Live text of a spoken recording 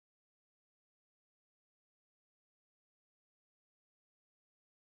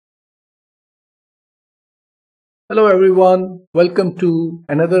Hello everyone, welcome to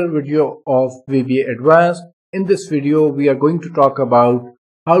another video of VBA Advanced. In this video, we are going to talk about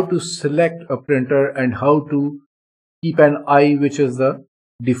how to select a printer and how to keep an eye, which is the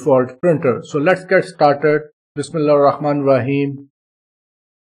default printer. So let's get started. Bismillah ar-Rahman ar-Rahim.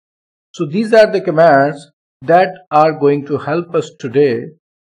 So these are the commands that are going to help us today.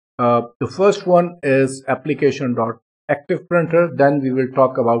 The first one is Application.ActivePrinter. Then we will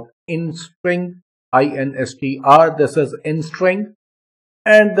talk about InStr. InStr, this is InStr,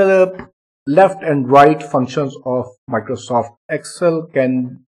 and the left and right functions of Microsoft Excel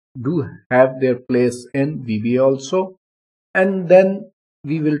can have their place in VBA also. And then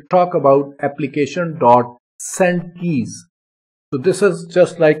we will talk about Application.SendKeys. So this is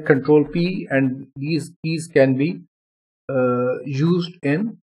just like Control P, and these keys can be used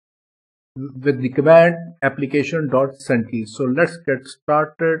with the command Application.SendKeys. So let's get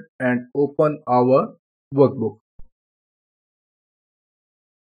started and open our workbook.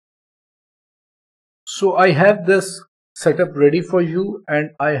 So I have this setup ready for you,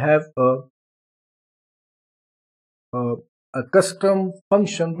 and I have a custom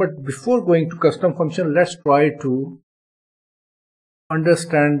function. But before going to custom function, let's try to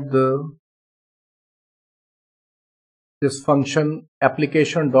understand this function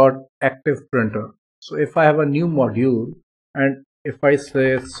Application.ActivePrinter. So if I have a new module and if I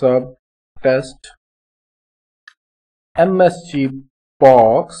say sub test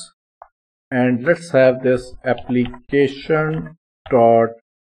MsgBox, and let's have this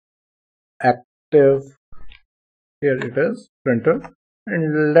Application.Active, here it is, printer,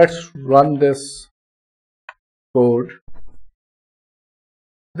 and let's run this code.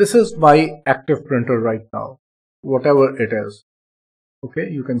 This is my active printer right now, whatever it is.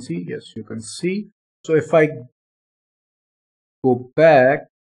 Okay, you can see, yes, you can see. So if I go back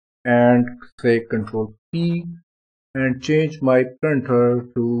and say Control P and change my printer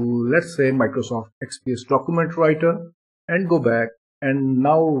to, let's say, Microsoft XPS document writer, and go back and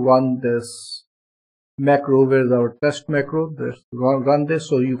now run this macro. Where is our test macro? Run this.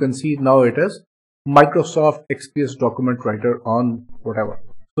 So you can see now it is Microsoft XPS document writer on whatever.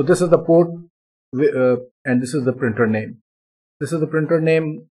 So this is the port, and this is the printer name. This is the printer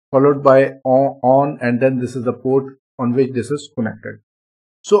name followed by on, and then this is the port on which this is connected.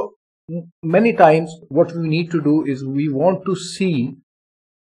 So many times what we need to do is we want to see,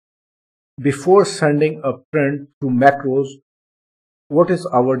 before sending a print to macros, what is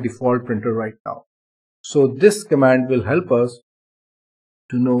our default printer right now. So this command will help us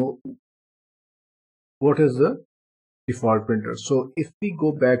to know what is the default printer. So if we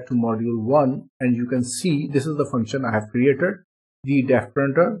go back to module 1, and you can see this is the function I have created,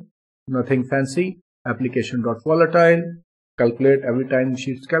 vDefPrntr, nothing fancy. Application.Volatile, calculate every time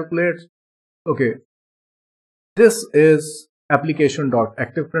sheet calculates. Okay, this is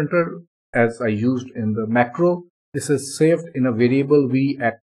Application.ActivePrinter as I used in the macro. This is saved in a variable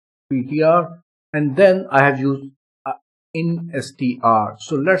vActivPtr, and then I have used InStr.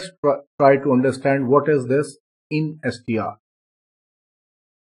 So let's try to understand what is this InStr.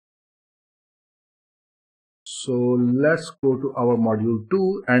 So let's go to our module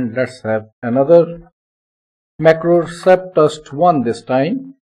 2 and let's have another macro test1 this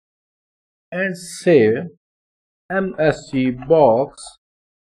time, and say MsgBox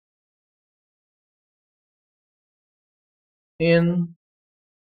InStr,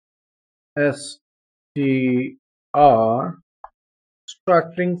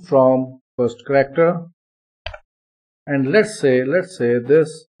 starting from first character, and let's say this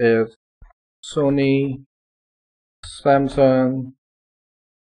is Sony, Samsung,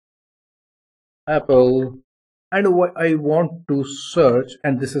 Apple, and what I want to search,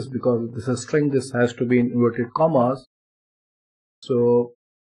 and this is because this is string, this has to be in inverted commas. So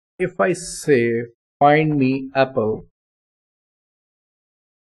if I say find me Apple,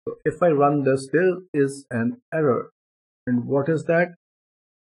 so if I run this, there is an error. And what is that?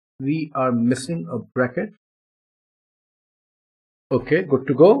 We are missing a bracket. Okay, good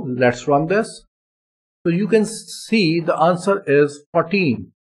to go. Let's run this. So you can see the answer is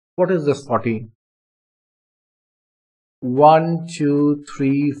 14. What is this 14? 1, 2,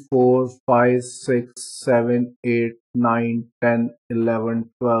 3, 4, 5, 6, 7, 8, 9, 10, 11,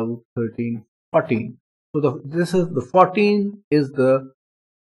 12, 13, 14. So this is the 14 is the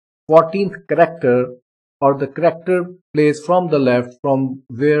 14th character, or the character placed from the left from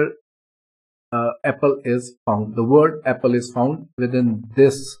where Apple is found. The word Apple is found within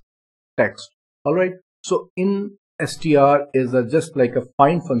this text. All right. So InStr is just like a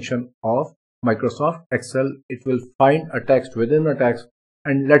find function of Microsoft Excel. It will find a text within a text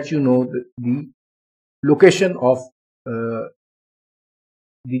and let you know the location of the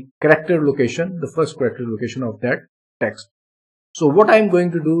character location, the first character location of that text. So what I'm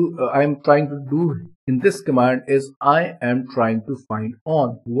going to do, I'm trying to do in this command is I am trying to find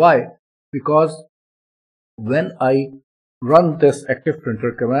on. Why? Because when I run this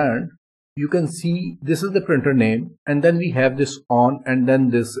ActivePrinter command, you can see this is the printer name, and then we have this on, and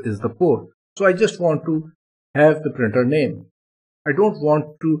then this is the port. So I just want to have the printer name. I don't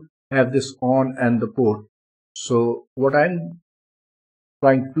want to have this on and the port. So what I'm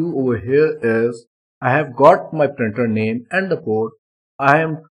trying to do over here is I have got my printer name and the port. I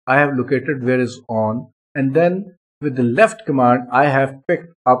have located where is on, and then with the left command I have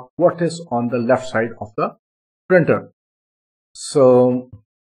picked up what is on the left side of the printer. So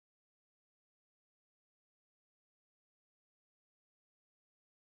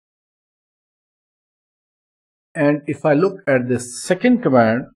and if I look at the second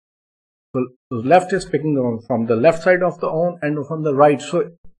command, so the left is picking on from the left side of the on and from the right.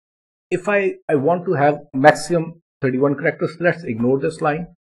 So if I want to have maximum 31 characters, let's ignore this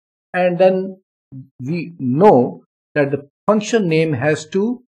line, and then we know that the function name has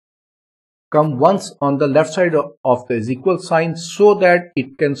to come once on the left side of the is equal sign so that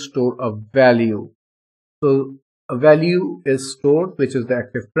it can store a value. So a value is stored, which is the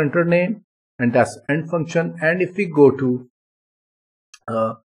ActivePrinter name, and that's end function. And if we go to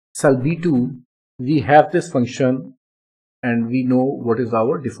cell B2, we have this function and we know what is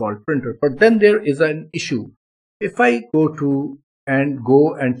our default printer. But then there is an issue. If I go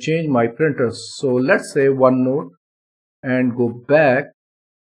and change my printers, so let's say OneNote and go back,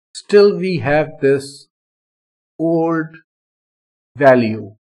 still we have this old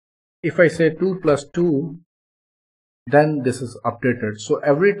value. If I say 2 plus 2, then this is updated. So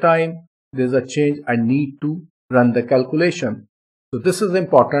every time there's a change, I need to run the calculation. So this is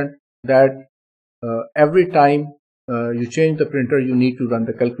important that every time you change the printer, you need to run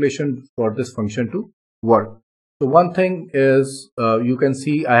the calculation for this function to work. So one thing is you can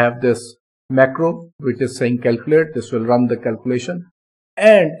see I have this macro which is saying calculate. This will run the calculation,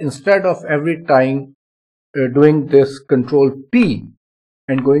 and instead of every time doing this Control P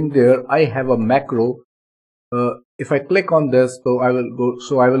and going there, I have a macro. If I click on this, so I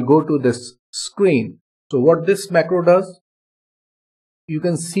will go to this screen. So what this macro does, you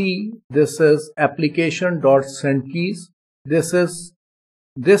can see this is Application.SendKeys.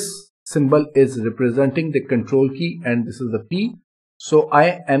 This symbol is representing the control key, and this is the P. So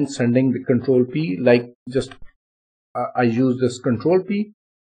I am sending the control P, like just I use this control P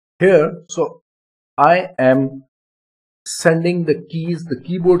here. So I am sending the keys, the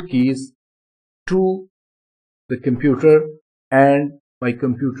keyboard keys, to the computer, and my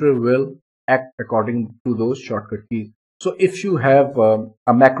computer will act according to those shortcut keys. So if you have a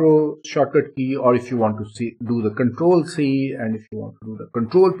macro shortcut key, or if you want to do the Control C, and if you want to do the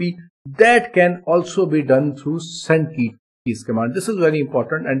Control P, that can also be done through SendKeys command. This is very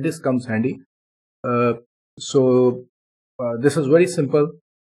important, and this comes handy. This is very simple.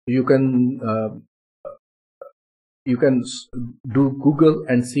 You can do Google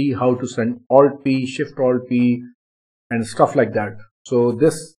and see how to send Alt P, Shift Alt P, and stuff like that. So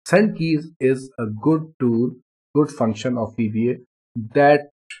this SendKeys is a good tool, good function of VBA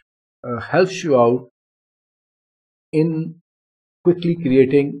that helps you out in quickly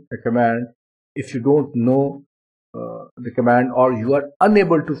creating a command if you don't know the command, or you are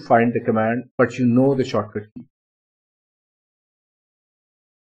unable to find the command but you know the shortcut key.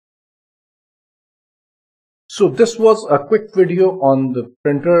 So this was a quick video on the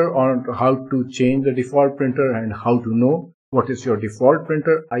printer, on how to change the default printer and how to know what is your default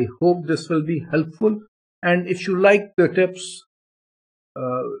printer. I hope this will be helpful, and if you like the tips,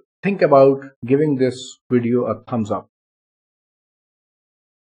 think about giving this video a thumbs up.